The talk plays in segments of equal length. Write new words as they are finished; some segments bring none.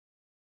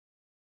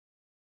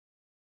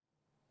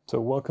So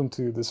welcome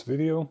to this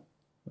video.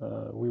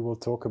 We will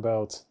talk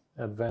about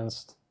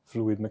advanced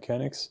fluid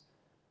mechanics,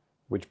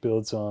 which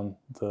builds on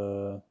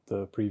the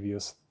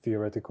previous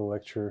theoretical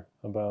lecture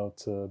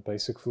about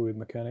basic fluid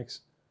mechanics.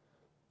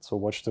 So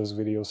watch those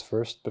videos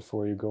first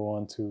before you go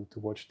on to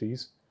watch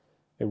these.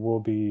 It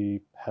will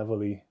be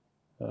heavily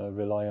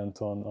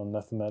reliant on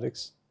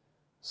mathematics,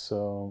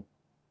 so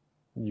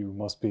you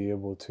must be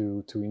able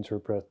to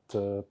interpret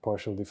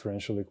partial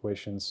differential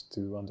equations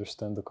to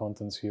understand the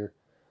contents here.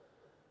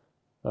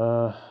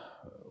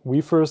 We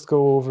first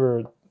go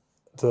over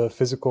the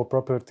physical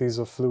properties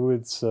of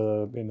fluids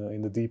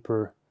in a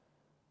deeper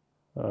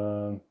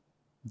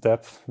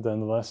depth than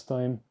the last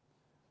time.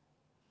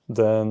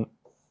 Then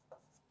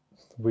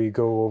we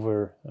go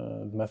over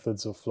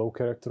methods of flow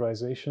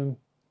characterization,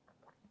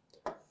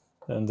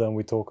 and then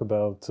we talk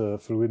about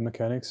fluid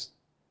mechanics,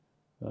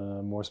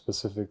 more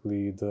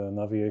specifically the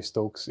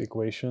Navier-Stokes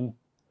equation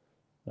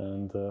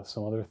and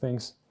some other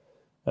things.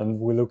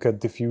 And we look at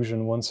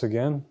diffusion once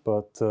again,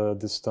 but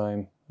this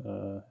time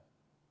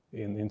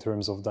in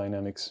terms of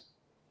dynamics.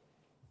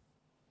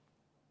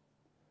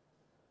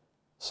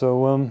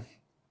 So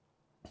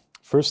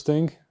first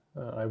thing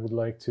I would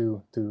like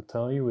to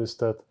tell you is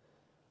that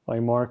I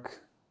mark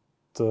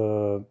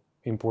the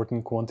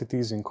important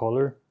quantities in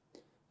color,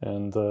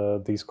 and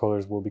these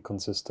colors will be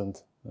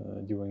consistent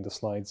during the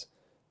slides.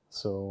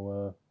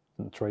 So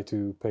try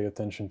to pay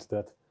attention to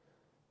that.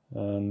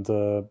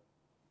 And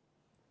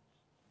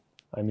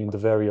I mean, the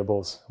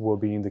variables will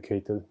be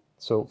indicated.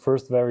 So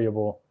first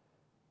variable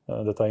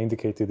that I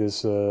indicated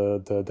is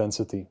the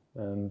density.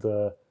 And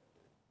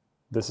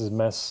this is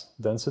mass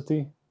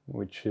density,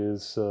 which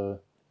is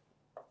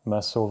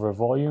mass over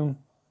volume,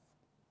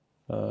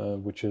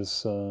 which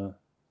is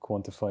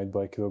quantified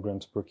by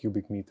kilograms per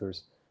cubic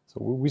meters. So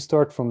we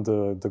start from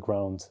the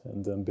ground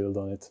and then build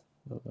on it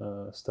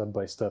step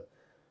by step.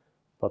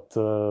 But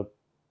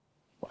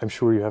I'm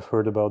sure you have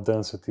heard about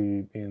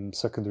density in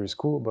secondary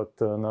school, but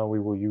now we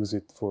will use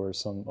it for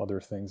some other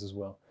things as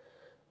well.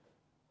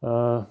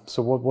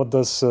 So what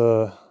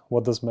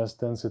does mass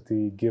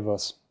density give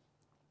us?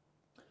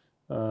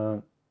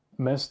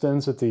 Mass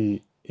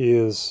density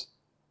is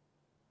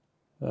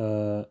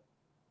at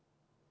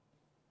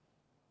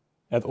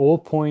all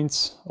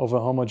points of a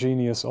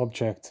homogeneous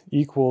object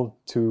equal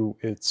to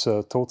its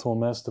total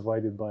mass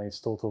divided by its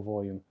total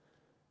volume.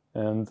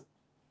 And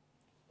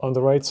on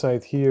the right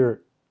side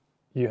here,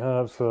 you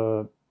have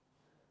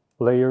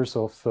layers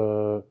of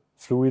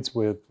fluids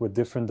with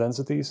different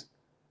densities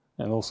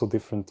and also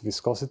different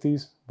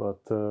viscosities,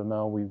 but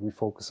now we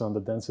focus on the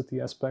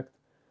density aspect.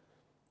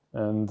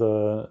 And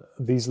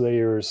these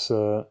layers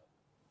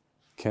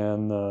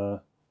can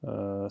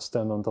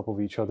stand on top of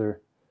each other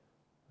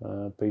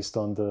based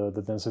on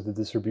the density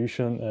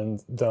distribution,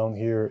 and down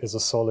here is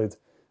a solid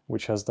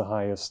which has the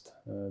highest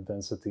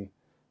density.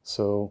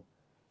 So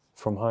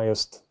from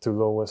highest to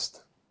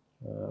lowest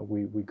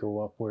we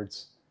go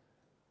upwards,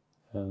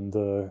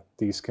 and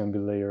these can be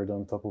layered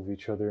on top of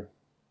each other.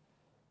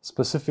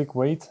 Specific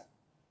weight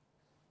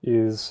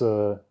is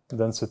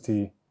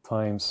density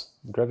times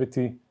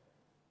gravity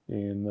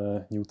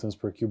in newtons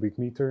per cubic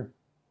meter.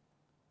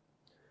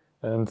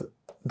 And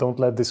don't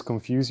let this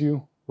confuse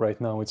you. Right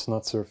now it's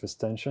not surface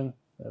tension.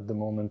 At the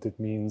moment it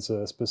means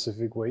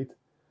specific weight.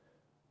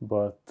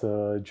 But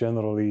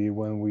generally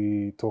when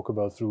we talk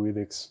about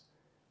fluidics,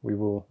 we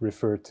will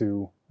refer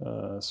to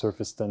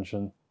surface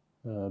tension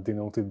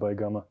denoted by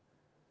gamma.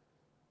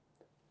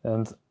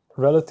 And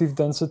relative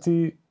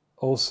density,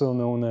 also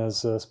known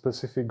as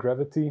specific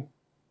gravity,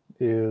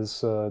 is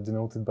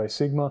denoted by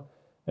sigma,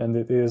 and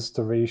it is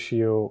the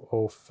ratio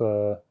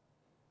of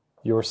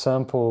your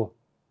sample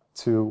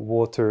to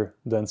water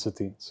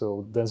density.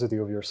 So density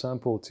of your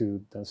sample to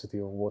density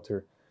of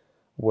water,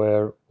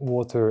 where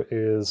water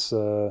is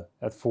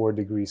at 4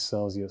 degrees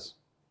Celsius,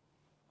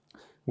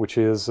 which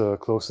is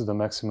close to the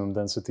maximum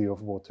density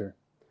of water.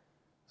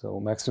 So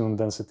maximum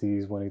density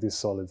is when it is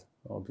solid,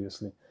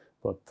 obviously,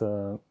 but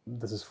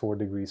this is 4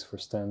 degrees for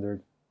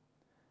standard.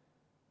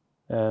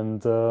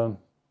 And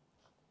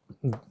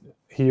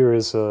here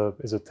is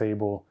a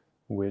table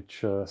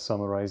which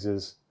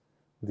summarizes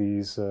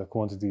these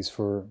quantities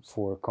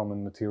for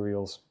common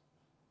materials.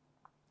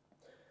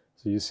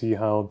 So you see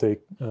how they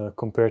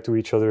compare to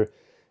each other,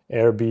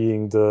 air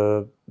being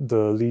the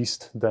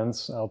least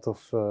dense out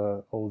of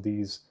all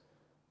these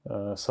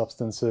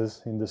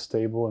substances in this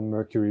table, and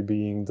mercury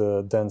being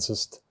the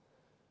densest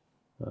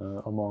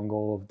among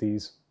all of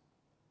these.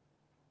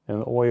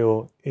 And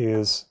oil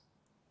is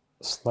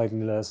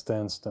slightly less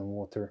dense than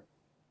water.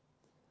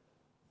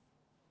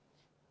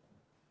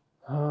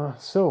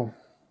 So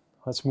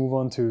let's move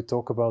on to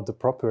talk about the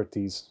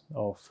properties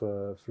of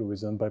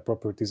fluids, and by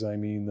properties I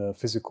mean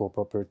physical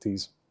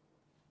properties.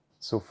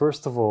 So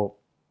first of all,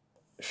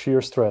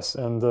 shear stress,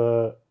 and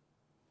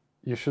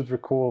you should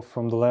recall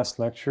from the last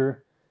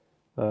lecture,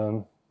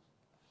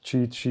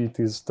 cheat sheet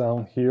is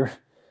down here.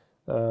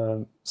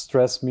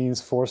 Stress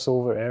means force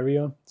over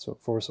area, so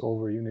force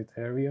over unit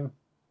area,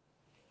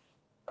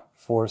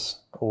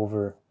 force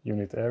over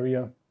unit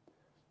area.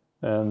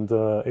 And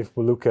if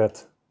we look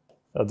at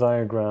a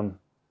diagram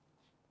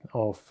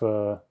of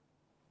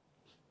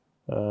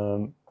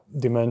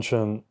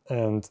dimension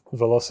and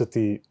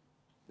velocity,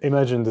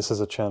 imagine this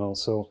as a channel.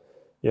 So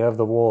you have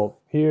the wall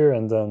here,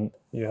 and then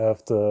you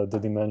have the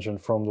dimension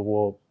from the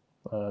wall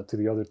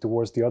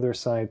towards the other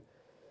side.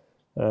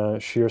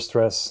 Shear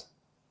stress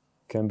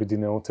can be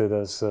denoted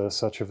as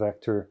such a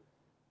vector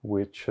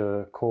which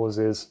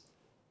causes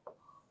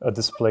a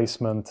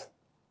displacement.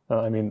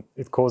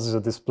 It causes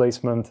a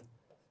displacement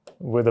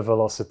with a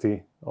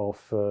velocity of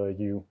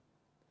u.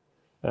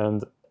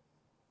 And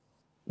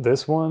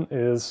this one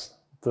is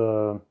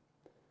the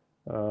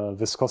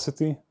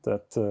viscosity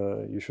that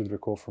you should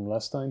recall from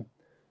last time,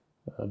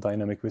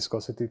 dynamic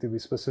viscosity to be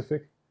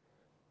specific.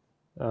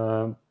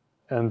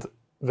 And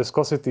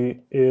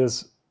viscosity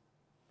is,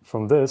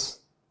 from this,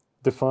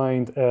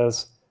 defined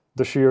as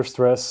the shear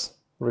stress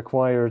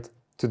required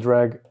to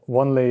drag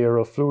one layer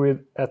of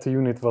fluid at a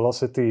unit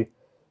velocity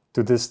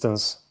to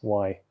distance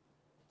y.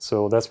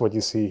 So that's what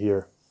you see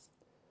here.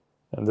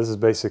 And this is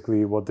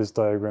basically what this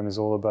diagram is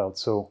all about.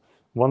 So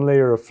one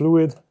layer of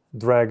fluid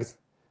dragged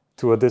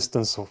to a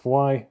distance of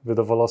y with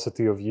a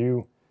velocity of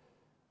u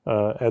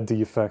at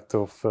the effect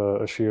of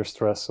a shear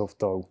stress of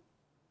tau.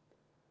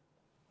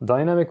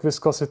 Dynamic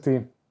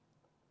viscosity,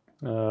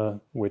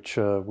 which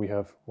we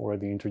have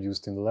already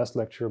introduced in the last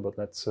lecture, but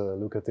let's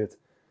look at it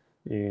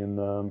in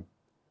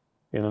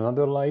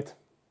another light.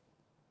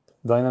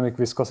 Dynamic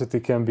viscosity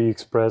can be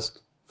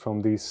expressed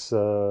from this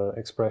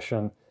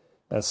expression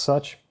as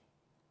such,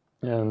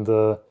 and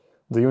the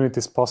unit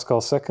is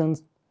Pascal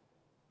second,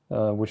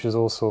 which is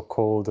also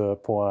called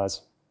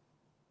poise.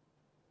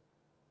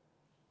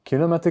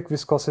 Kinematic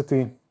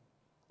viscosity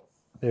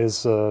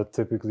is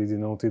typically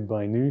denoted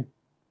by nu,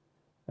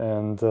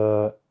 and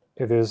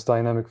it is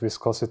dynamic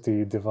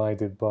viscosity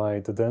divided by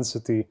the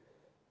density,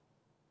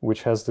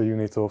 which has the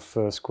unit of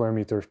square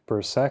meter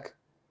per sec,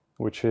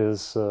 which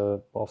is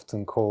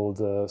often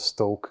called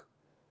Stoke.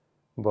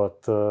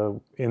 But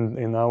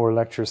in our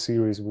lecture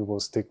series, we will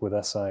stick with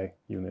SI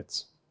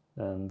units,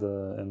 and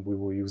we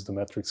will use the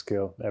metric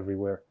scale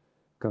everywhere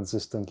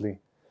consistently.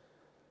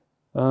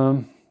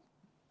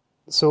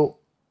 So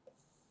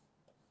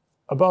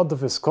about the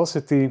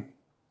viscosity,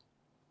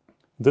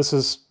 this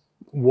is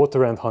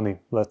water and honey,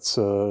 let's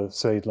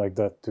say it like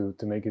that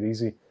to make it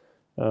easy.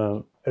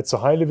 It's a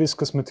highly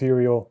viscous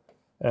material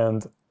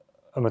and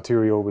a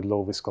material with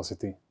low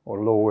viscosity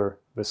or lower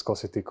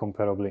viscosity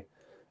comparably.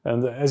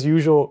 And as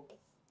usual,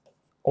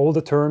 all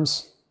the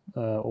terms,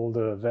 all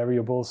the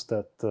variables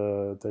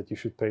that you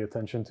should pay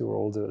attention to, or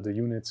all the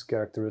units,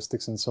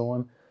 characteristics, and so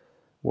on,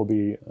 will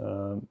be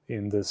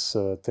in this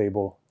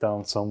table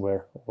down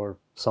somewhere, or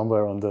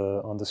somewhere on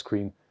the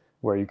screen,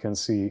 where you can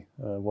see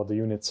what the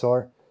units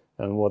are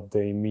and what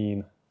they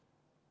mean.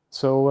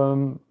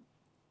 So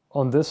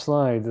on this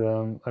slide,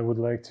 I would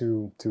like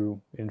to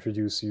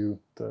introduce you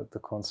the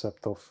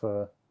concept of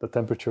the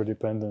temperature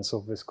dependence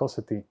of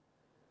viscosity.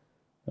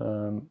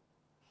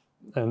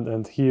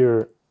 And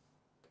here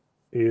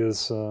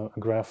is a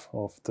graph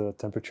of the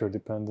temperature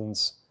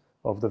dependence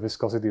of the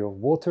viscosity of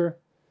water,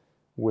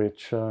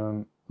 which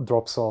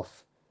drops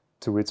off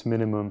to its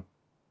minimum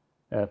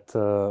at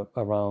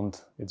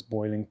around its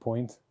boiling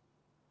point.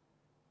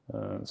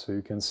 So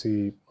you can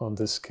see on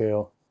this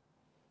scale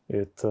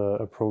it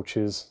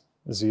approaches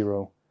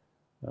 0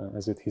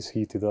 as it is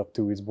heated up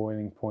to its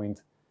boiling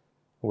point,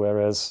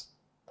 whereas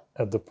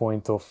at the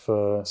point of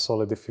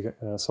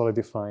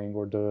solidifying,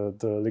 or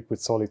the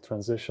liquid-solid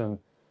transition,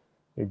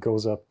 it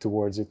goes up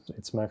towards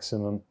its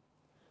maximum.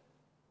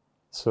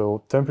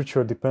 So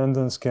temperature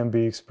dependence can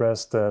be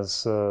expressed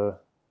as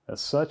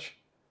such,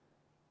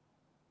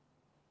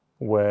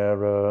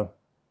 where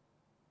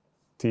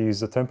T is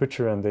the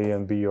temperature and A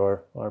and B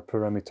are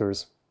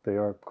parameters. They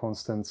are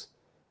constants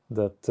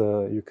that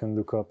you can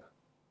look up.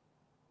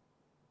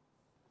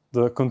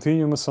 The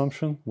continuum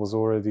assumption was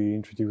already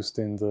introduced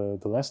in the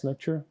last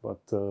lecture, but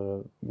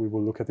we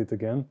will look at it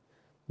again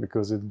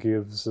because it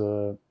gives,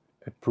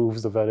 it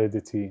proves the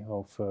validity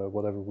of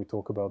whatever we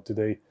talk about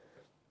today.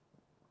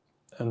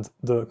 And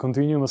the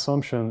continuum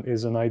assumption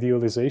is an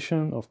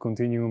idealization of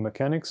continuum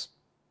mechanics,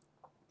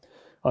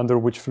 under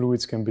which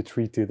fluids can be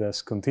treated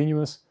as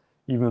continuous,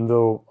 even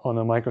though on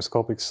a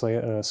microscopic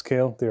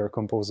scale they are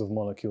composed of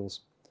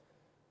molecules.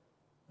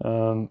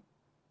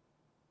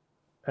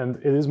 And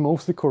it is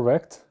mostly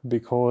correct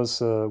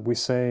because we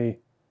stay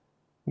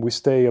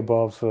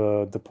above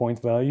the point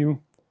value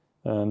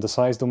and the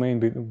size domain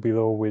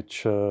below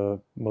which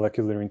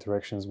molecular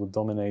interactions would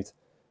dominate,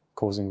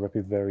 causing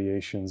rapid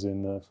variations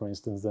in, for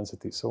instance,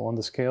 density. So on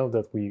the scale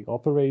that we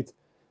operate,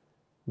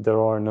 there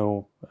are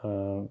no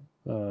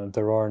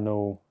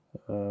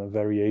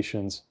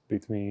variations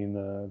between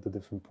the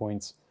different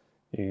points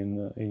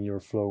in your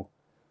flow.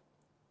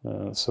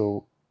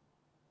 So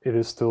it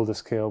is still the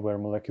scale where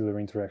molecular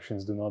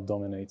interactions do not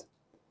dominate.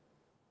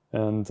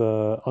 And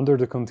under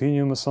the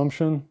continuum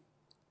assumption,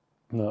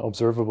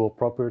 observable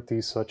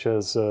properties such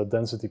as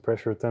density,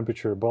 pressure,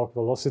 temperature, bulk,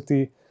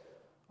 velocity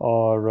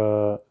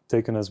are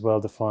taken as well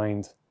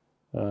defined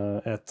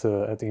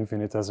at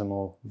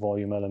infinitesimal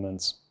volume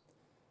elements,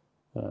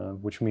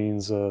 which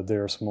means they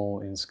are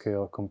small in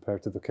scale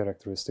compared to the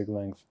characteristic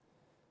length.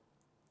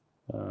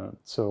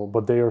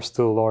 But they are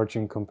still large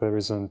in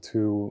comparison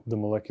to the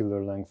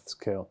molecular length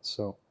scale.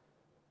 So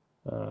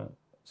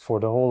for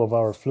the whole of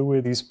our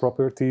fluid, these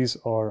properties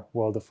are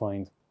well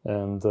defined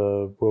and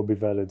will be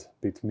valid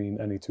between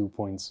any 2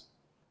 points.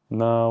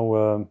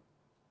 Now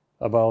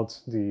about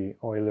the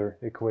Euler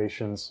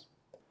equations.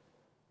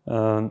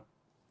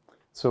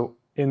 So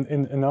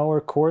in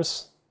our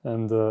course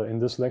and in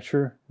this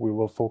lecture, we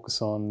will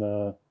focus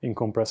on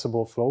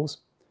incompressible flows.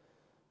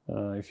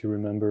 If you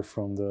remember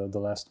from the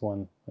last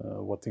one,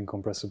 what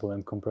incompressible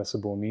and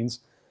compressible means,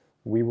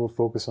 we will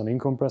focus on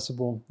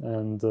incompressible,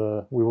 and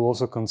we will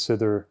also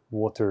consider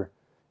water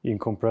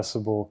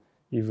incompressible,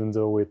 even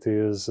though it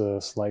is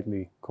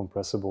slightly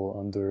compressible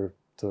under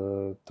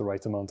the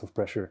right amount of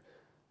pressure.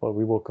 But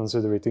we will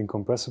consider it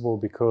incompressible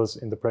because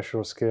in the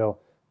pressure scale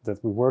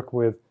that we work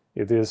with,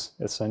 it is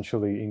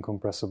essentially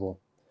incompressible.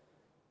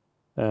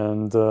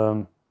 And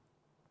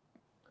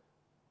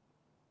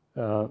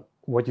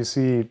what you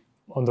see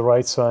on the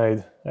right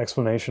side,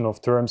 explanation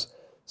of terms.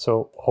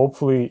 So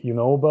hopefully you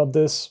know about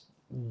this.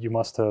 You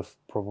must have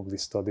probably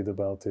studied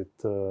about it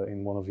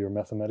in one of your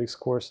mathematics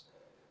course.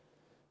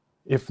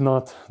 If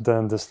not,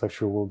 then this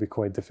lecture will be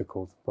quite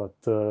difficult, but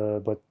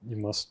you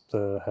must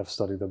have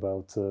studied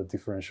about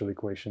differential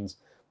equations.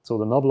 So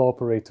the Nabla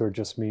operator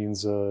just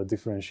means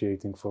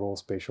differentiating for all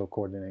spatial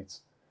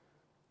coordinates.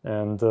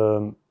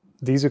 And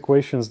these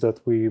equations that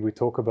we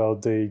talk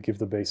about, they give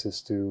the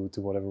basis to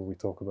whatever we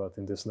talk about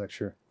in this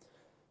lecture.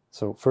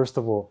 So first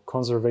of all,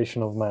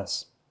 conservation of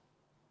mass.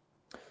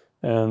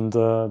 And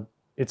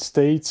it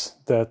states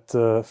that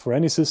for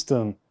any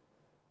system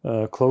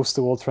close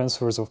to all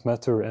transfers of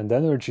matter and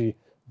energy,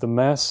 the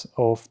mass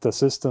of the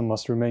system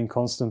must remain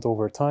constant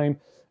over time,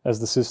 as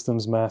the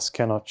system's mass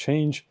cannot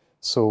change,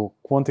 so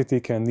quantity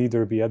can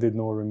neither be added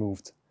nor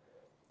removed.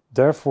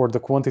 Therefore, the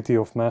quantity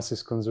of mass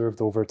is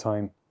conserved over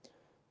time.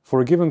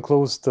 For a given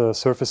closed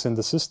surface in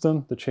the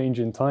system, the change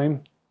in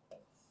time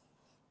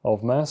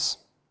of mass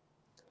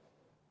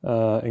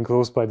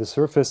enclosed by the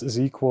surface is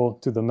equal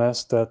to the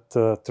mass that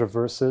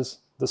traverses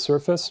the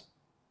surface,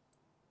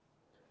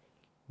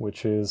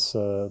 which is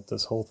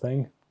this whole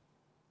thing.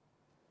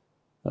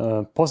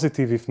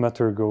 Positive if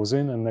matter goes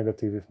in and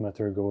negative if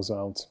matter goes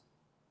out.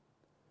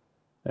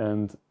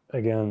 And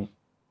again,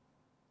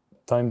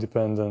 time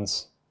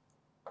dependence,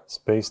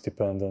 space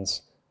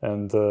dependence,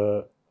 and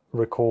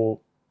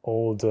recall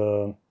all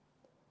the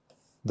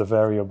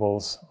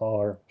variables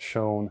are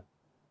shown,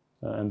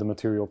 and the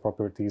material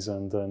properties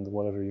and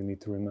whatever you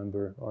need to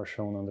remember are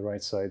shown on the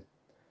right side.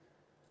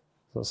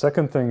 So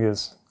second thing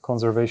is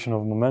conservation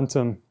of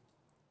momentum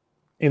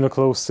in a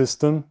closed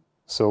system,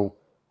 so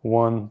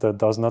one that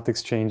does not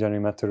exchange any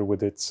matter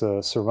with its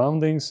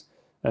surroundings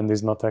and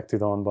is not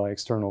acted on by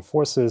external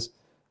forces.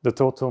 The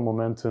total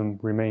momentum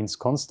remains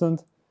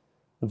constant.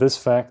 This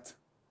fact,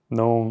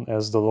 known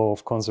as the law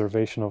of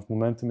conservation of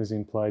momentum, is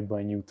implied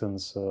by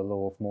Newton's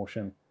law of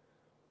motion.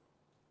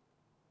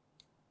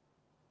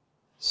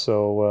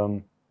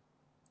 So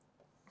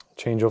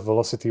change of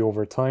velocity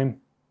over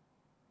time,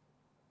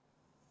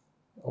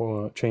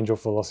 or change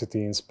of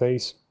velocity in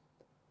space,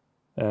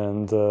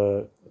 and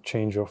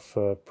change of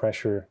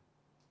pressure.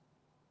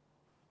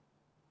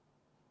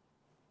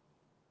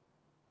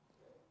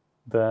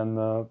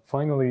 Then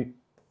finally,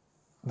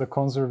 the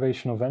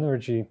conservation of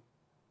energy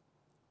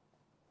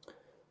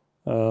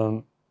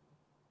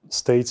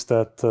states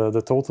that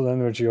the total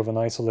energy of an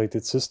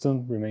isolated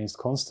system remains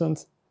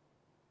constant.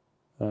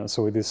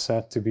 So it is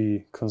said to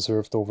be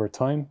conserved over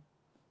time.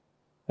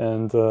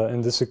 And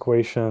in this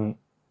equation,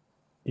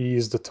 E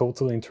is the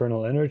total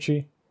internal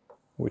energy,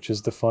 which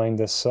is defined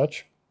as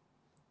such.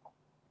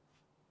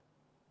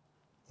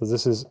 So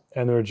this is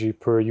energy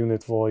per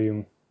unit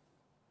volume.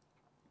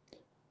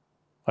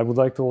 I would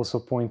like to also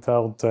point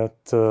out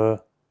that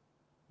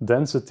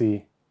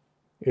density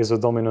is a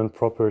dominant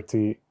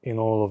property in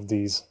all of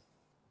these.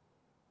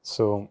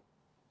 So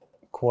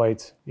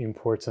quite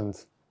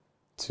important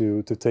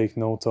to take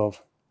note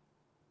of.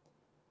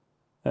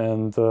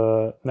 And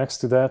next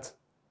to that,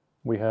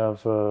 we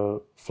have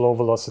flow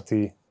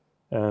velocity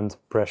and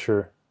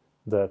pressure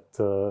that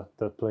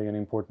play an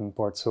important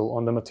part. So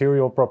on the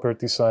material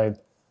property side,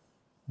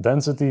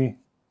 density,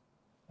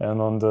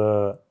 and on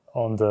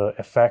the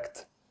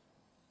effect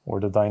or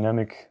the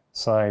dynamic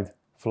side,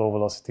 flow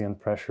velocity and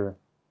pressure.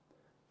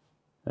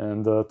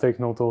 And take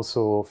note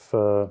also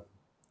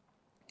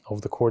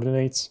of the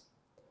coordinates,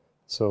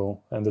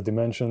 so, and the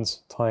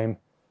dimensions, time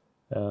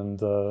and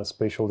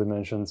spatial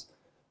dimensions.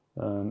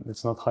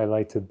 It's not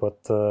highlighted,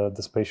 but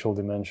the spatial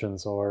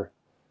dimensions are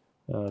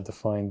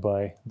defined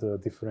by the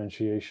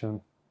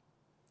differentiation.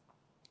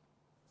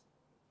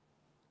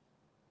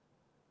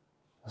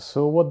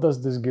 So what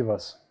does this give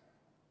us?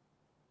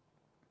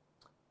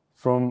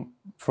 From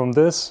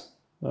this,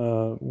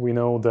 we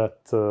know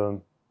that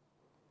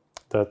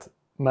that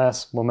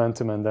mass,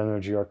 momentum, and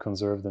energy are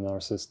conserved in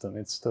our system.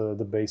 It's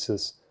the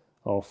basis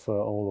of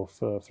all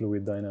of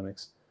fluid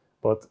dynamics.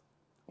 But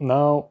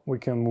now we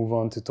can move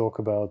on to talk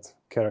about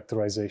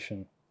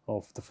characterization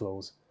of the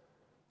flows.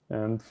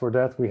 And for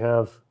that we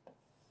have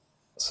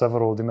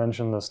several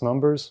dimensionless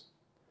numbers.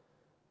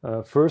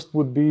 First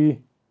would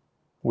be,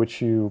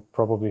 which you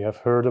probably have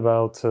heard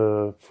about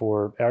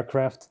for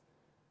aircraft,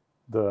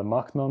 the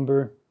Mach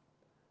number.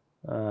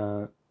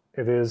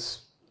 It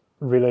is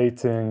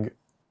relating,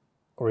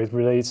 or it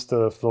relates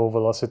the flow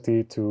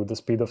velocity to the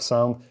speed of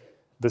sound.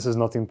 This is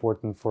not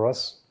important for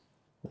us.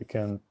 We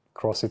can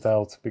cross it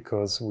out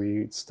because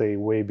we stay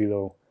way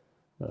below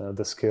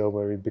the scale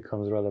where it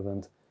becomes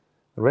relevant.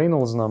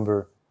 Reynolds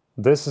number,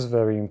 this is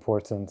very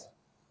important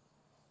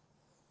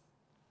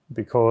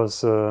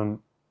because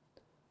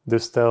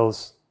this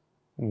tells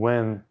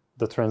when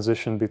the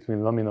transition between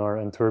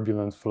laminar and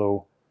turbulent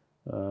flow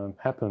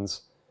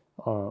happens,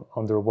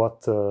 under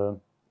what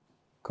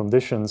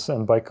conditions.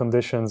 And by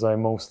conditions I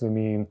mostly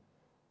mean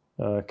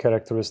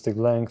characteristic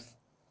length,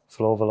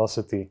 flow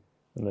velocity,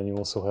 and then you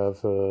also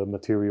have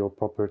material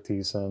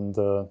properties. And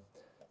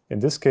in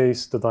this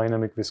case the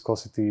dynamic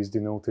viscosity is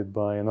denoted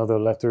by another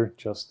letter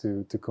just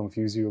to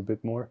confuse you a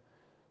bit more,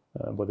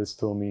 but it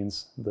still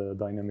means the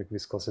dynamic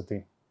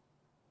viscosity.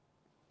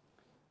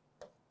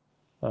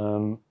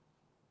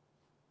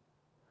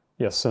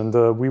 Yes, and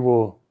we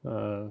will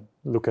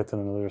look at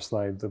another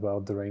slide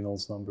about the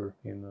Reynolds number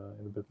in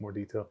a bit more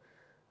detail.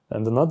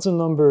 And the Knudsen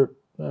number,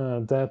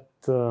 that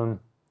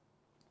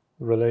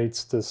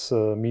relates this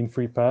mean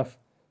free path,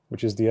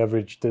 which is the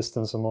average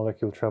distance a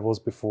molecule travels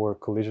before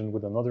collision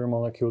with another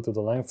molecule, to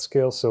the length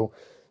scale. So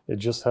it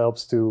just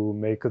helps to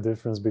make a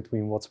difference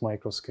between what's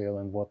microscale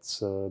and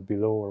what's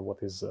below, or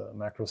what is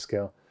macro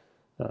scale.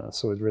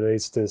 So it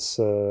relates this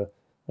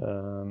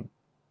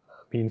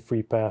mean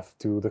free path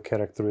to the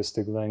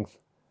characteristic length.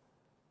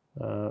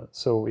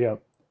 So yeah,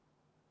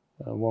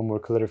 one more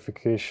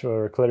clarification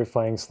or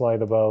clarifying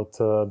slide about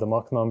the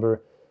Mach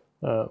number.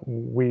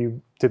 We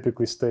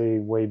typically stay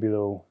way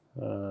below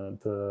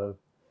the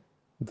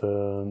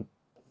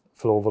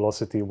flow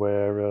velocity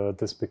where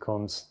this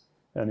becomes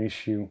an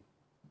issue,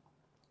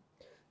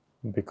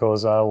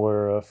 because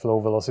our flow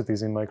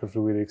velocities in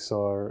microfluidics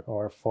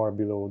are far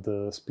below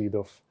the speed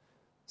of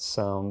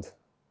sound.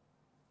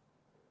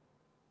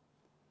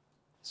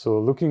 So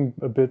looking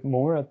a bit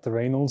more at the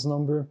Reynolds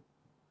number,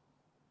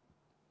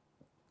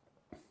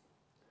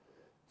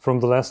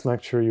 from the last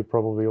lecture you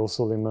probably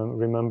also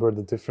remember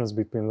the difference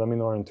between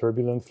laminar and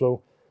turbulent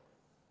flow.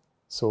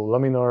 So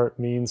laminar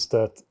means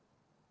that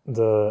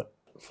the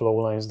flow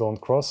lines don't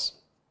cross,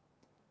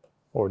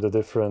 or the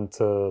different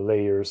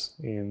layers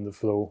in the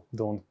flow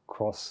don't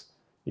cross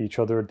each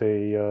other.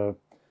 They,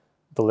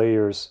 the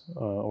layers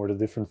or the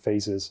different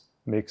phases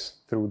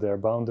mix through their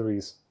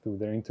boundaries, through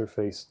their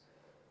interface.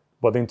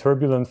 But in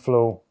turbulent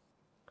flow,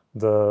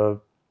 the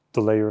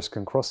layers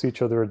can cross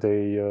each other.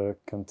 They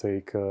can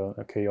take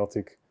a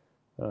chaotic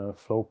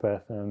flow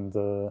path and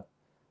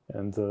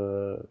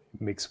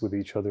mix with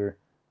each other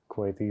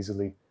quite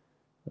easily.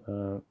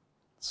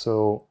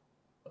 So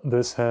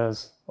this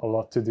has a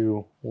lot to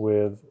do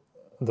with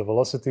the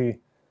velocity,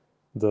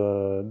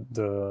 the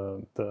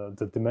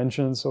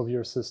dimensions of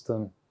your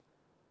system,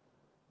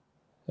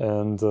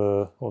 and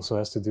also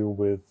has to do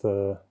with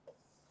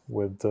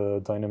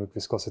dynamic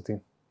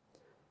viscosity.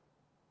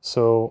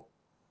 So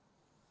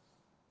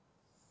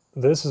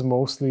this is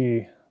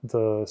mostly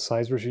the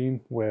size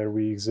regime where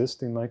we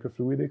exist in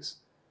microfluidics.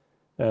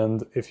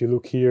 And if you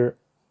look here,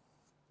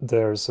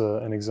 there's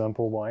an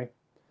example why.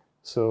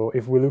 So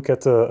if we look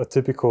at a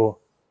typical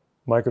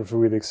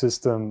microfluidic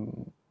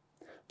system,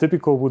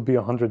 typical would be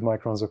 100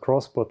 microns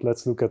across, but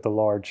let's look at the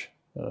large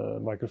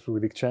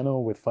microfluidic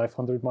channel with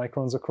 500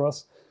 microns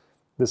across.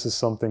 This is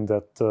something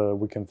that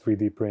we can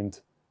 3D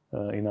print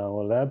in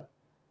our lab.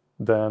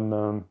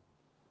 Then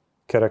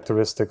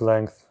characteristic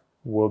length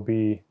will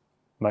be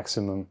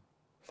maximum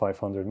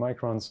 500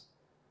 microns.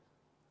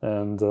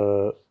 And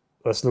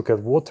let's look at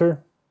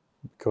water,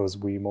 because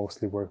we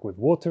mostly work with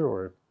water,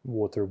 or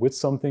water with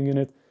something in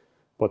it.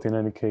 But in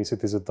any case,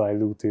 it is a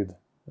diluted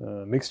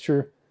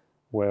mixture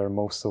where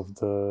most of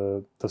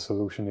the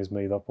solution is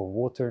made up of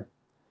water.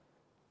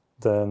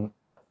 Then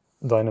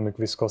dynamic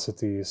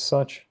viscosity is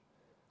such.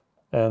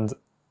 And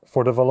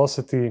for the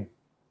velocity,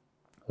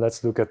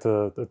 let's look at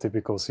a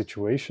typical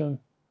situation.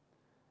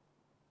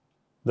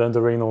 Then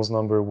the Reynolds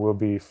number will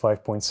be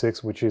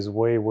 5.6, which is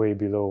way, way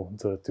below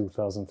the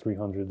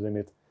 2300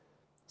 limit.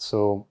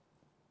 So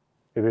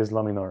it is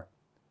laminar.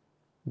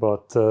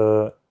 But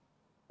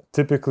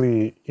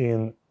typically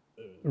in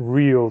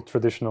real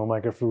traditional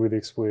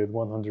microfluidics with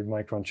 100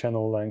 micron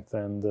channel length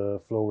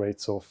and flow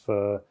rates of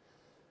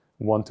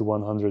 1 to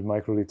 100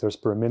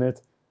 microliters per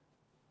minute,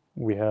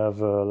 we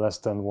have less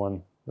than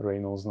 1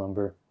 Reynolds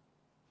number.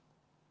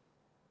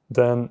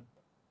 Then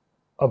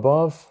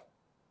above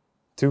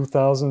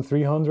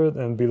 2300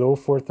 and below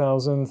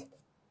 4000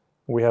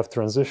 we have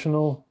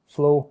transitional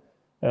flow,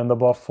 and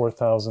above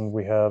 4000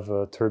 we have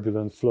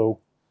turbulent flow.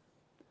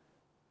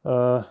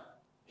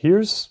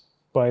 Here's,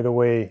 by the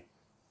way,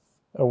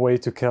 a way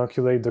to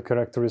calculate the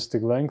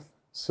characteristic length.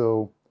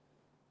 So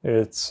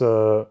it's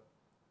 4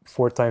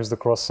 times the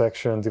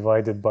cross-section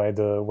divided by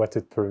the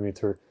wetted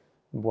perimeter.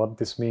 What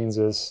this means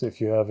is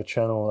if you have a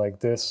channel like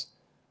this,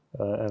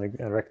 and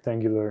a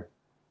rectangular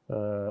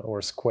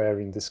or square,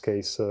 in this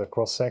case,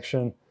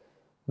 cross-section,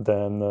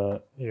 then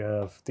you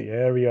have the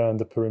area and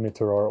the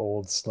perimeter are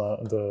all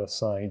the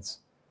sides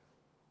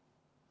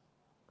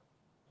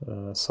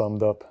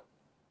summed up.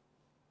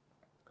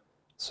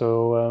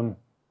 So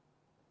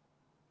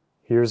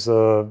here's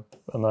a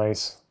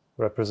nice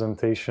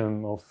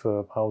representation of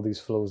how these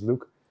flows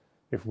look.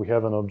 If we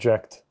have an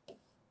object,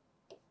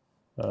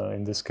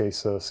 in this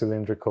case a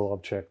cylindrical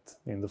object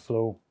in the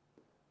flow,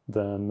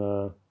 then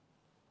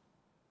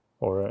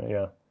over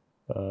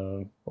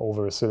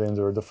a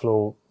cylinder, the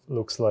flow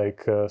looks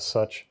like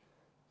such,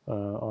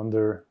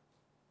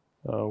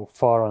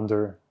 far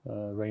under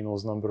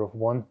Reynolds number of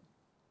 1.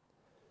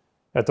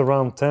 At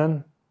around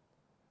 10,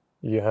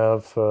 you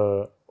have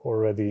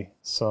already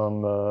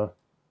some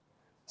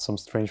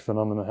strange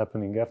phenomena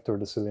happening after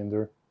the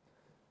cylinder.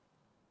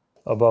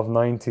 Above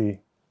 90,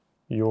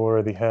 you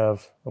already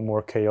have a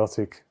more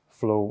chaotic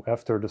flow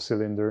after the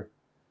cylinder.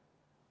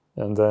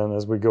 And then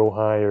as we go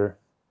higher,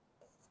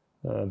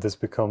 this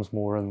becomes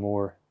more and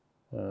more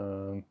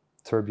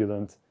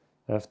turbulent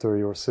after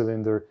your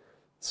cylinder.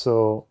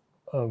 So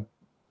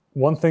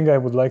one thing I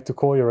would like to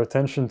call your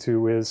attention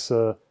to is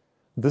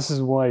this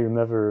is why you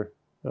never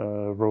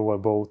row a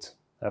boat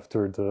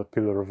after the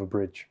pillar of a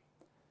bridge.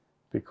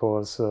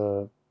 Because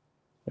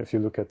if you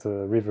look at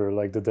a river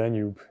like the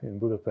Danube in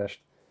Budapest,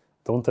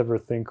 don't ever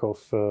think of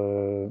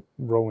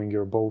rowing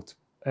your boat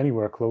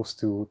anywhere close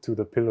to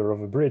the pillar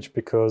of a bridge,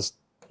 because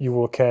you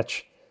will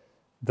catch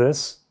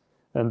this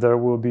and there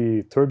will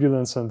be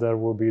turbulence and there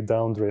will be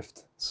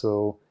downdrift.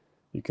 So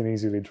you can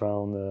easily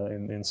drown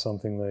in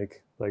something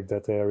like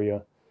that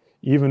area,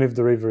 even if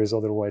the river is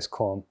otherwise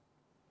calm.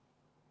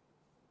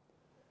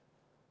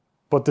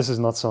 But this is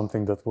not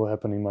something that will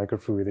happen in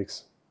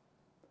microfluidics.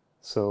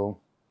 So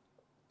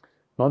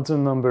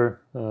Knudsen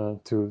number,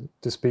 to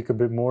speak a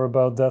bit more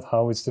about that,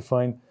 how it's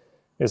defined,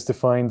 is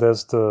defined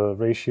as the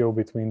ratio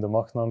between the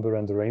Mach number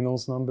and the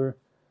Reynolds number.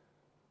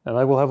 And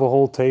I will have a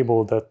whole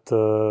table that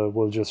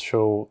will just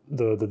show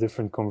the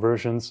different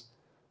conversions,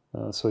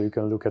 so you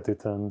can look at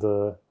it and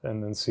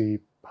then see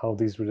how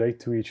these relate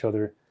to each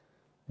other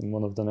in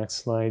one of the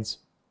next slides.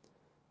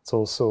 It's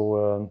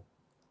also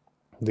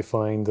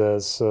defined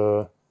as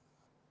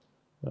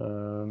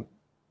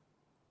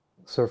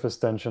surface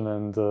tension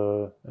and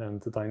the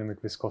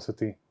dynamic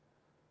viscosity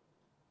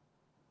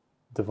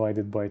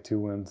divided by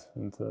 2 and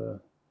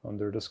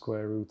under the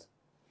square root.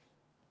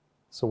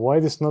 So why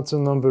this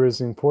Knudsen number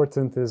is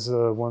important is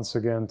once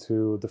again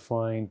to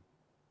define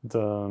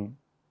the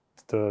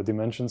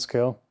dimension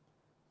scale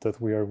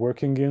that we are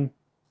working in.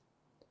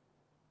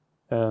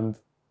 And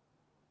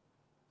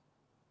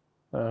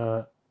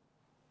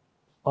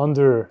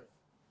under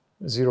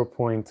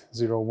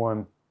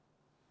 0.01,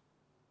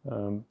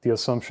 the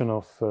assumption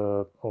of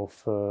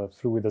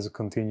fluid as a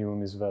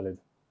continuum is valid.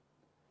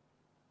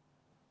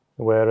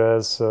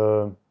 Whereas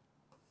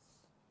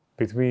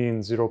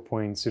between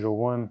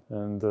 0.01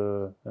 and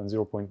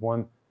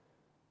 0.1,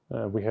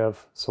 we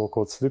have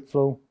so-called slip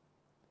flow.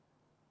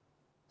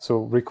 So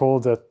recall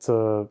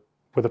that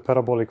with a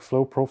parabolic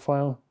flow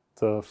profile,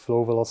 the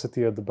flow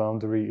velocity at the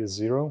boundary is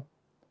 0.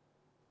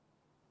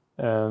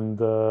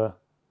 And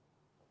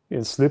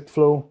in slip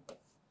flow,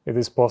 it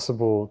is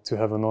possible to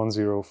have a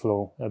non-zero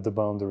flow at the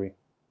boundary,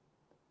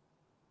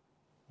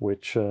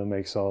 which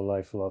makes our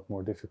life a lot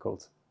more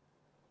difficult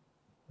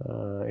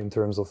in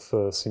terms of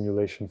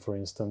simulation, for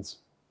instance.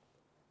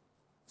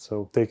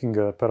 So taking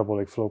a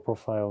parabolic flow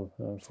profile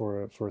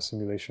for a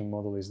simulation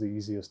model is the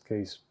easiest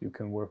case you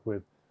can work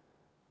with.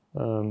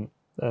 And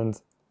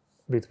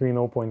between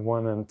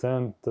 0.1 and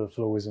 10, the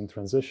flow is in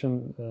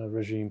transition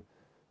regime,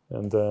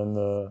 and then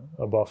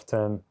above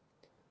 10,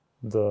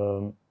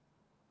 the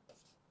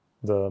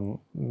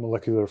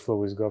molecular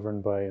flow is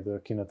governed by the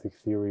kinetic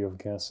theory of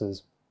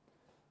gases.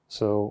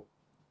 So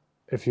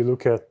if you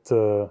look at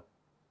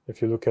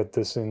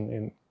this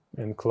in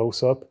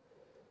close up,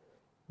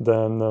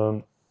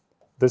 then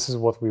this is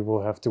what we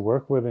will have to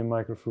work with in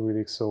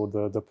microfluidics. So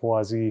the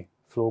Poiseuille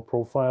flow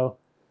profile,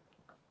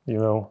 you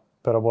know,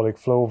 parabolic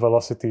flow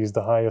velocity is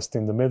the highest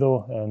in the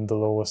middle and the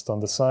lowest on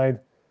the side.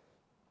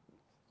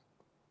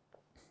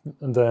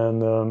 And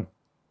then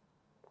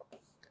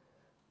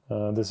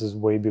this is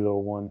way below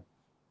 1.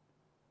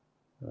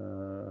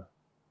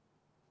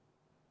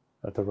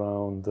 At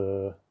around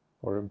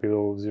or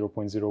below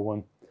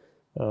 0.01.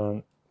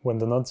 When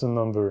the Knudsen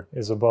number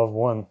is above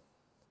 1,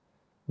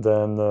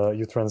 then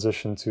you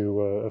transition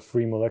to a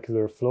free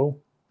molecular flow,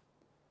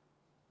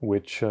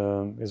 which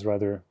is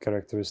rather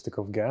characteristic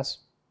of gas.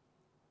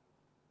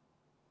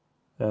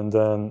 And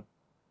then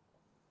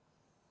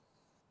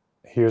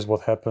here's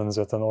what happens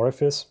at an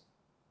orifice.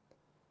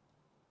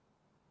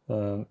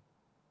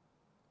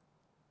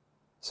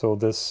 So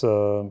this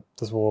will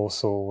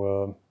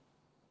also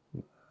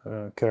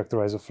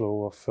characterize a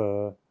flow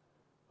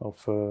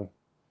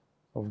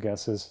of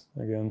gases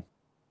again.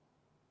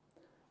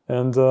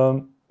 And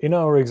in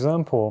our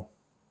example,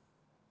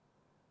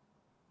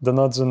 the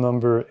Knudsen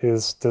number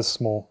is this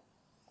small.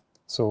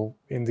 So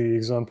in the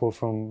example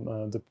from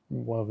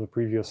one of the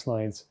previous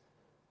slides,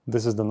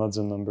 this is the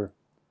Knudsen number.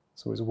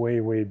 So it's way,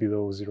 way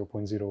below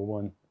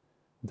 0.01.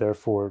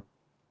 Therefore,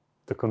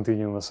 the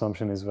continuum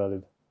assumption is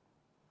valid.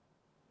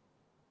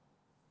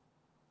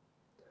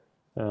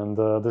 And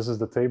this is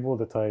the table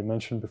that I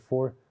mentioned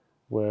before,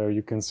 where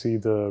you can see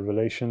the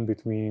relation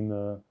between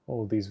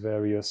all these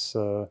various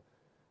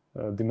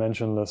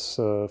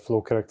dimensionless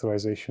flow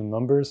characterization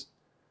numbers.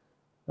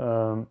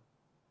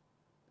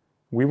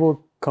 We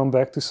will come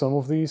back to some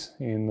of these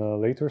in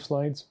later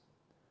slides,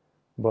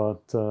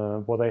 but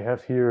what I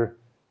have here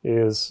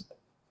is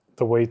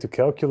the way to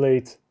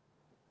calculate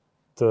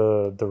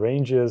the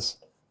ranges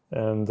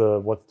and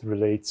what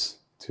relates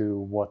to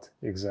what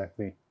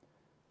exactly.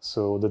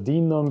 So the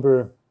Dean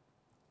number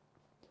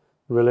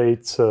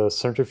relates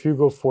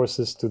centrifugal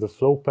forces to the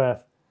flow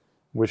path,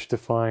 which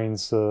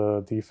defines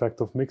the effect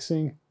of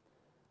mixing.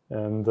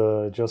 And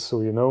just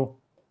so you know,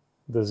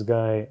 this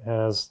guy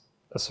has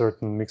a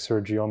certain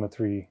mixer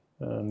geometry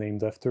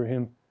named after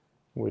him,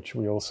 which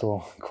we also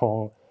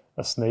call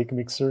a snake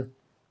mixer,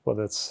 but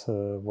that's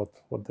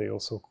what they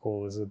also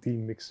call as a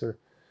Dean mixer.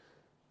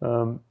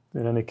 In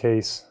any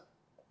case,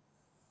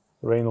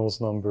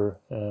 Reynolds number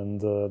and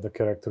the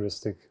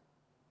characteristic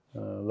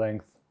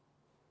length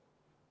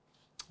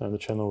and the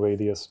channel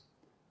radius.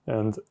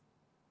 And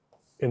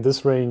in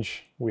this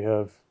range, we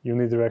have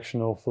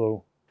unidirectional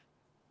flow,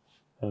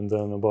 and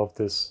then above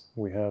this,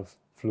 we have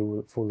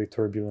fully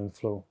turbulent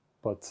flow.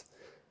 But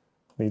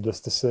needless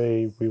to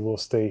say, we will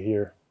stay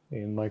here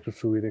in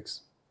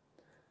microfluidics.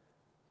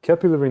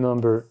 Capillary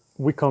number,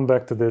 we come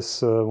back to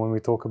this when we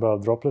talk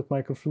about droplet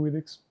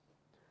microfluidics.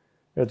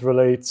 It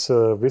relates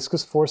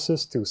viscous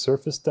forces to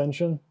surface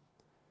tension,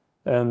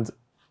 and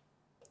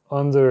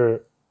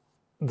under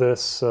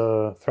this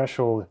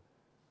threshold,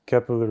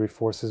 capillary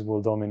forces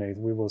will dominate.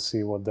 We will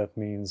see what that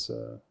means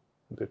a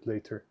bit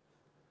later.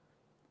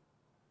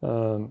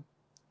 The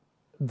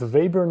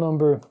Weber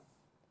number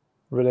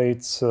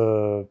relates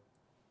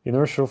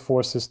inertial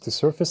forces to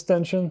surface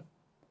tension,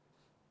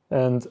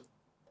 and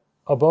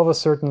above a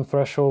certain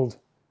threshold,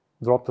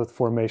 droplet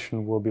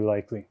formation will be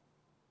likely.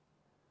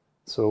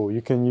 So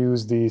you can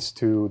use these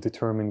to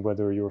determine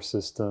whether your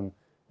system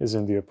is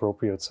in the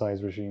appropriate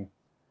size regime.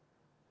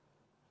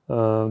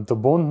 The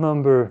Bond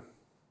number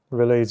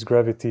relates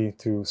gravity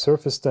to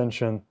surface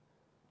tension,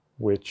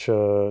 which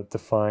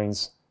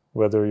defines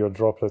whether your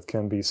droplet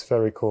can be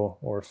spherical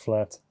or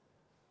flat.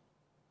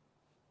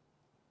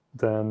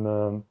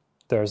 Then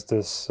there's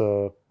this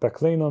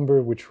Peclet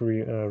number, which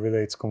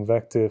relates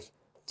convective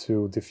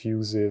to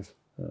diffusive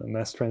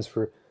mass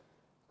transfer.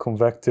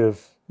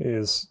 Convective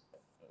is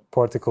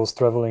particles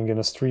traveling in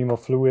a stream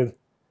of fluid,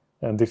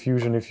 and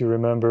diffusion, if you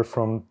remember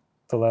from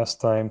the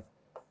last time,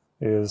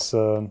 is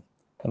an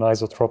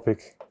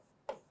isotropic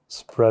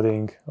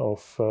spreading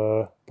of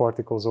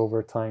particles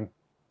over time.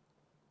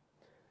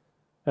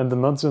 And the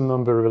Knudsen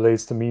number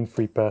relates the mean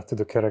free path to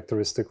the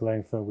characteristic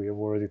length, and we have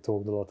already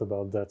talked a lot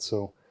about that,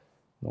 so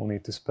no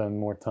need to spend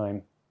more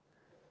time.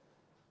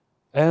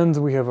 And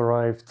we have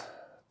arrived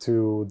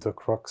to the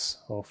crux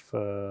of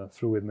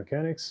fluid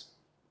mechanics,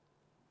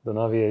 the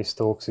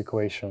Navier-Stokes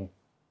equation.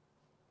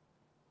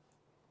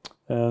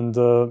 And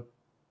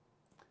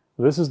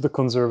this is the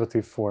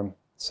conservative form.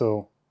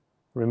 So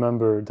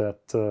remember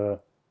that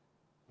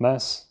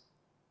mass,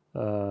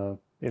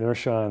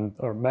 inertia,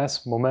 or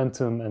mass,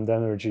 momentum, and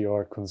energy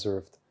are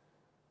conserved.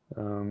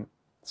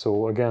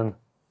 So again,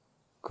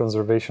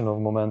 conservation of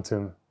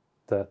momentum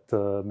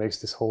that makes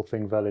this whole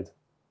thing valid.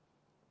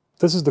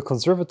 This is the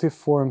conservative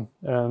form,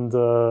 and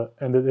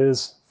it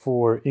is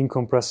for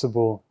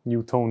incompressible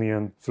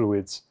Newtonian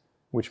fluids,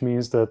 which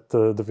means that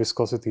the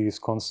viscosity is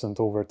constant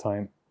over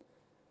time.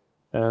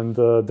 And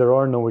there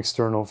are no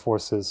external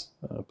forces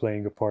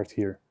playing a part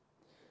here.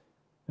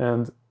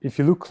 And if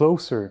you look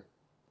closer,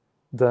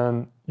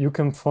 then you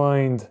can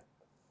find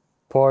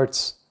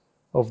parts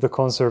of the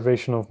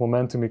conservation of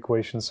momentum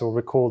equation. So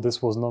recall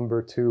this was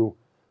number 2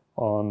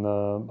 on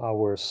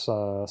our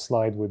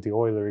slide with the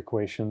Euler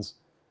equations.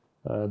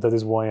 That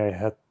is why I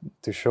had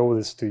to show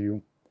this to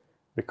you,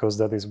 because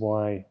that is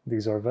why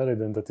these are valid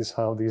and that is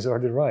how these are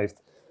derived.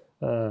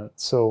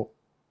 So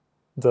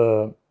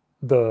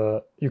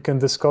you can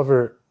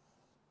discover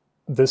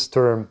this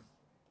term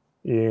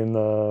in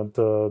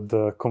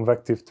the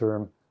convective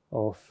term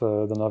of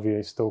the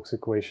Navier-Stokes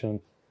equation,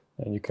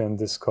 and you can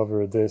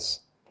discover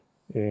this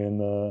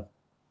in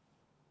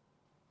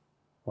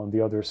on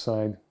the other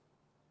side,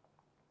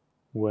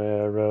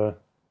 where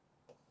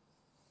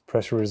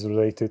pressure is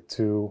related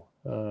to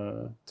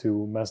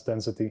mass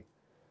density.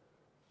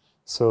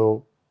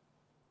 So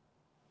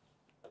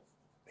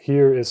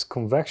here is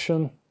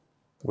convection,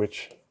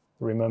 which,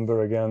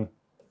 remember again,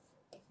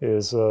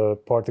 is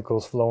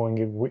particles flowing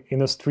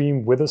in a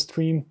stream with a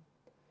stream.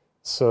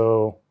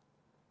 So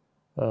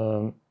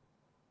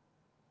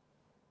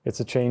it's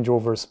a change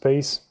over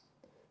space.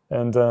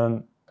 And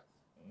then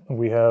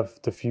we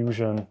have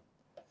diffusion,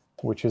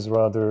 which is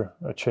rather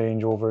a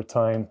change over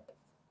time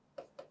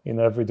in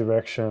every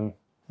direction,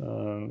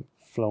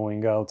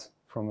 flowing out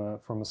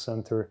from a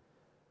center,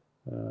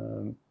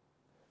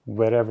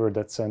 wherever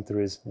that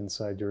center is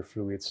inside your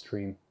fluid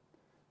stream.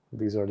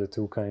 These are the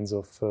two kinds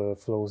of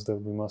flows that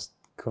we must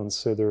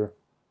consider.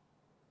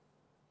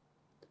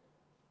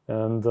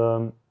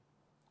 And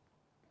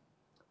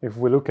if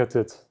we look at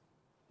it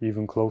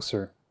even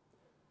closer,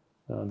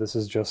 this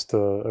is just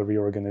a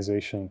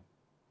reorganization.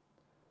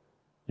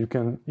 You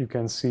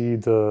can see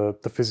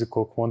the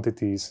physical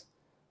quantities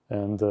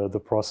and the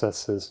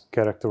processes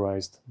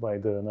characterized by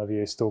the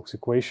Navier-Stokes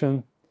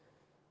equation.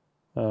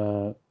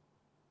 And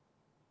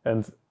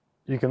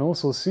you can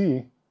also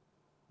see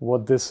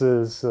what this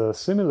is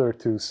similar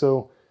to.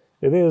 So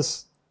it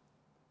is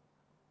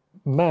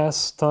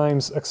mass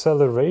times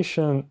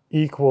acceleration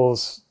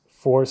equals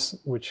force,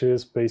 which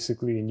is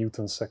basically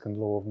Newton's second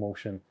law of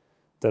motion.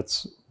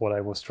 That's what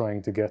I was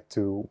trying to get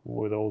to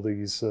with all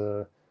these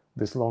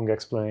this long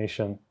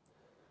explanation.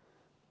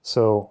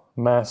 So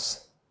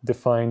mass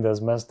defined as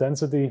mass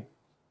density,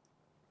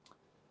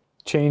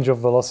 change of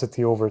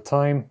velocity over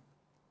time,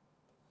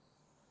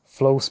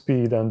 flow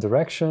speed and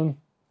direction,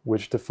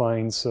 which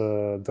defines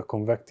the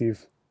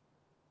convective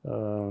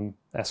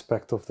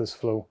aspect of this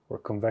flow, or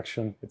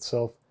convection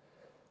itself,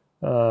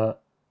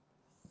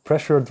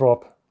 pressure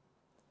drop,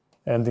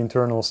 and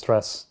internal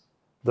stress,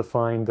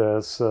 defined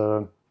as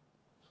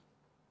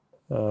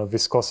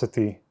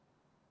viscosity,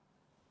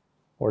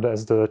 or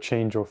as the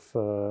change of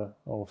flow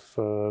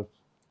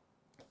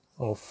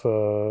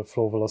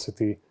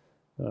velocity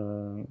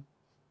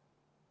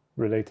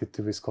related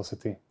to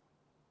viscosity.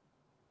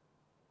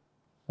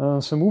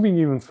 So moving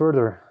even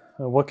further,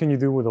 what can you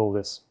do with all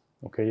this?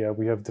 Okay, yeah,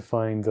 we have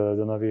defined the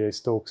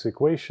Navier-Stokes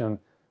equation,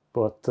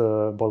 but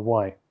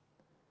why?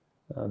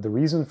 The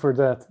reason for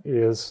that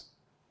is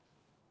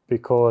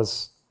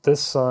because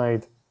this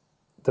side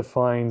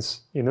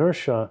defines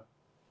inertia,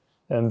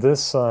 and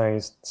this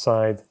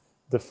side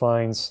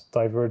defines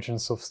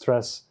divergence of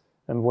stress.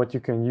 And what you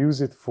can use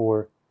it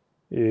for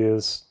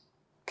is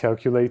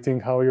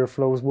calculating how your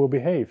flows will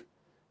behave.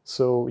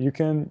 So you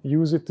can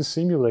use it to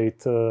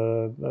simulate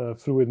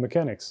fluid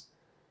mechanics.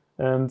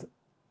 And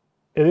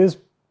it is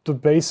the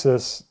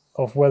basis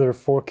of weather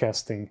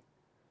forecasting.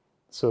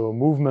 So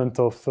movement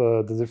of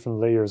the different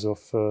layers of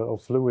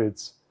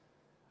fluids.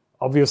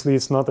 Obviously,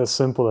 it's not as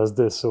simple as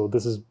this. So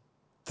this is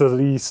the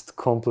least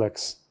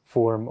complex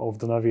form of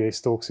the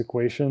Navier-Stokes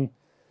equation.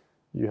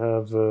 You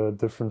have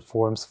different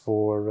forms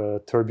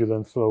for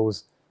turbulent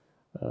flows,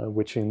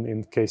 which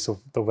in case of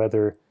the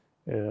weather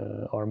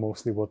are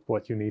mostly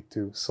what you need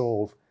to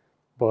solve.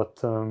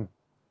 But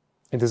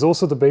it is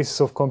also the basis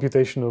of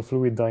computational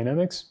fluid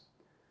dynamics.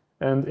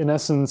 And in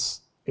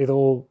essence, it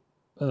all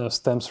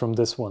stems from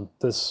this one,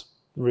 this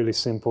really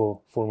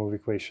simple form of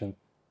equation,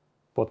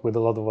 but with a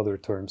lot of other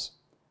terms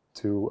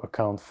to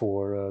account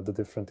for the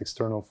different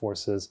external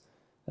forces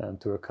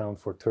and to account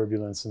for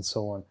turbulence and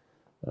so on.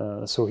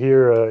 So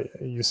here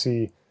you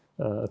see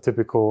a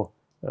typical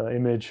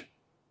image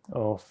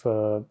of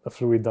a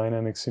fluid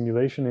dynamic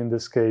simulation. In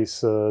this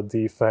case, the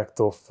effect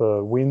of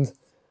wind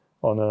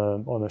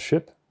on a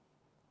ship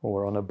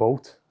or on a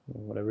boat,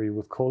 whatever you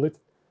would call it.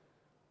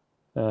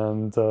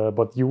 And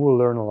but you will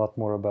learn a lot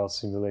more about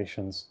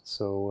simulations.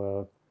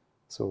 So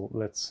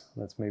let's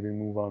maybe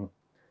move on.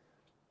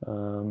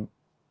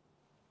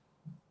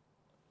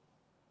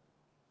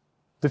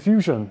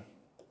 Diffusion.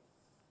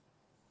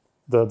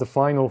 The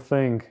final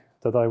thing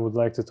that I would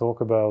like to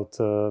talk about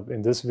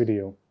in this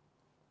video.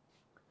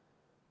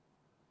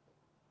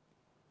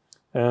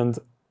 And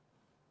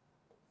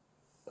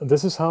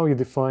this is how you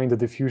define the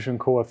diffusion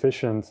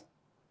coefficient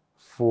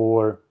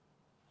for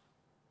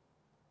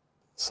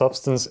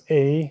substance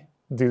A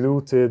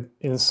diluted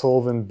in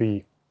solvent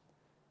B.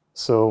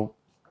 So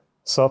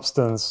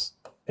substance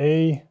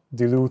A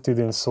diluted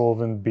in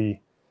solvent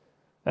B.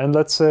 And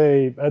let's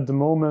say at the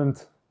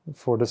moment,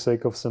 for the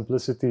sake of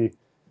simplicity,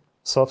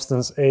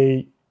 substance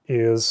A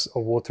is a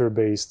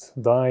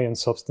water-based dye and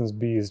substance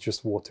B is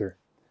just water.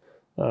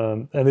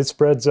 And it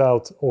spreads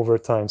out over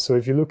time. So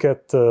if you look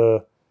at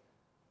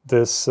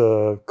this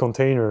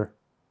container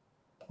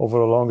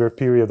over a longer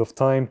period of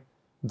time,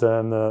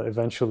 then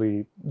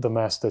eventually the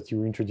mass that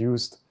you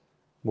introduced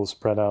will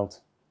spread out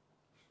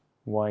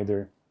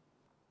wider.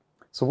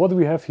 So what do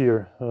we have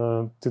here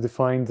to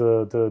define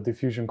the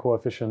diffusion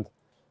coefficient?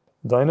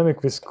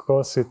 Dynamic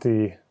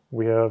viscosity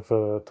we have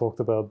talked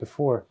about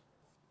before.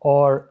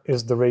 R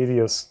is the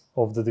radius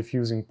of the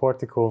diffusing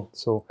particle.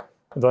 So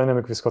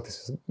dynamic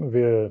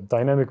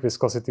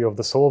viscosity of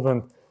the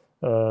solvent,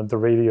 the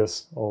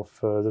radius of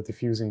the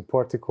diffusing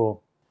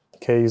particle.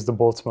 K is the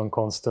Boltzmann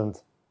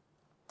constant.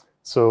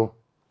 So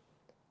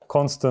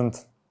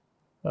constant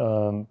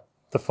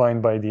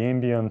defined by the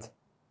ambient.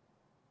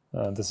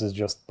 This is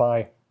just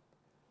pi.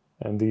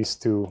 And these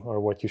two are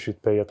what you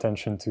should pay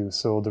attention to.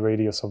 So the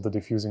radius of the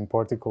diffusing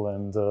particle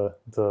and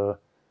the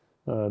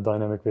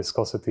dynamic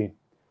viscosity.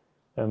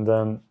 And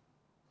then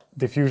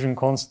diffusion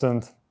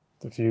constant,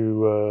 if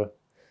you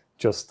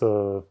just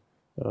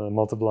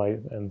multiply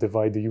and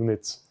divide the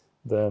units,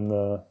 then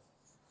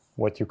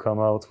what you come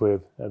out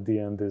with at the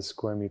end is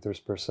square meters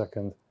per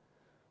second.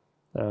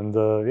 And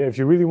yeah, if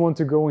you really want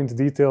to go into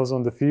details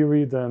on the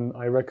theory, then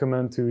I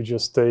recommend to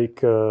just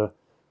take the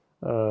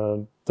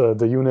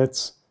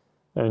units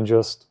and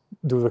just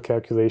do the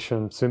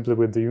calculation simply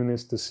with the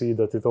units to see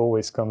that it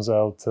always comes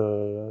out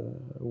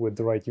with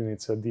the right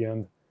units at the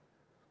end.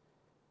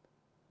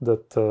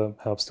 That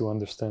helps to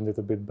understand it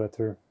a bit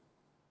better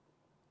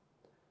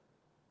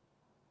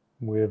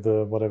with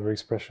whatever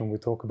expression we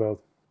talk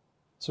about.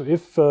 So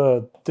if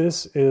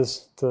this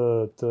is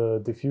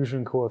the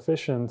diffusion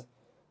coefficient,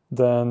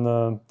 then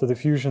the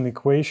diffusion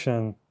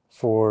equation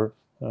for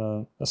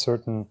a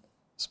certain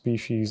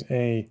species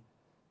A,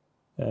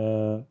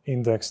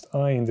 indexed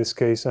I in this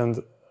case,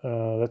 and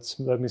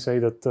let me say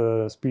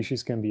that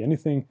species can be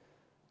anything,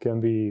 can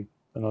be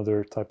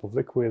another type of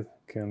liquid,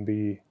 can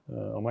be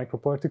a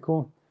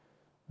microparticle,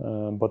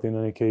 but in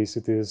any case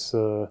it is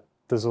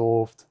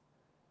dissolved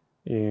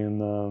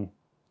in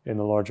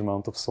a large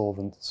amount of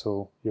solvent.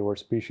 So your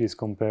species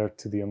compared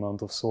to the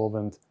amount of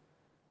solvent,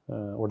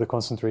 or the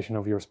concentration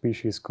of your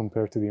species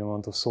compared to the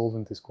amount of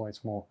solvent, is quite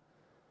small.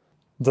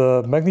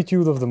 The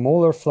magnitude of the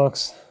molar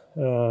flux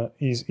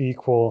is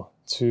equal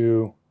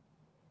to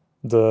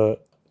the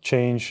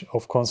change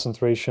of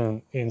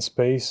concentration in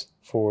space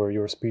for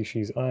your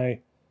species I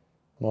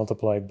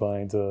multiplied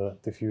by the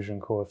diffusion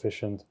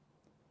coefficient.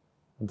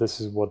 And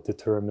this is what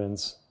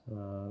determines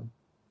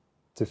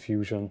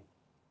diffusion.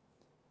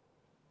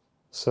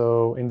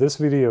 So in this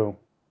video,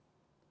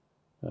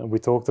 we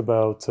talked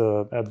about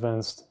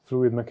advanced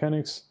fluid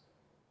mechanics,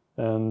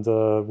 and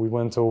we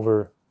went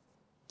over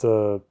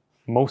the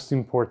most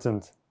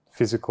important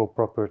physical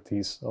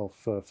properties of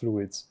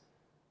fluids.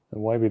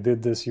 And why we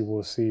did this, you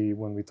will see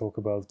when we talk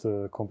about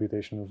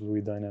computational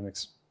fluid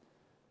dynamics.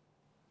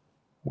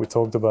 We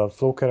talked about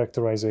flow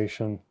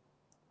characterization.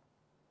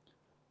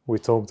 We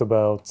talked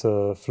about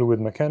fluid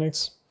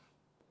mechanics,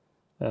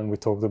 and we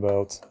talked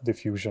about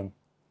diffusion.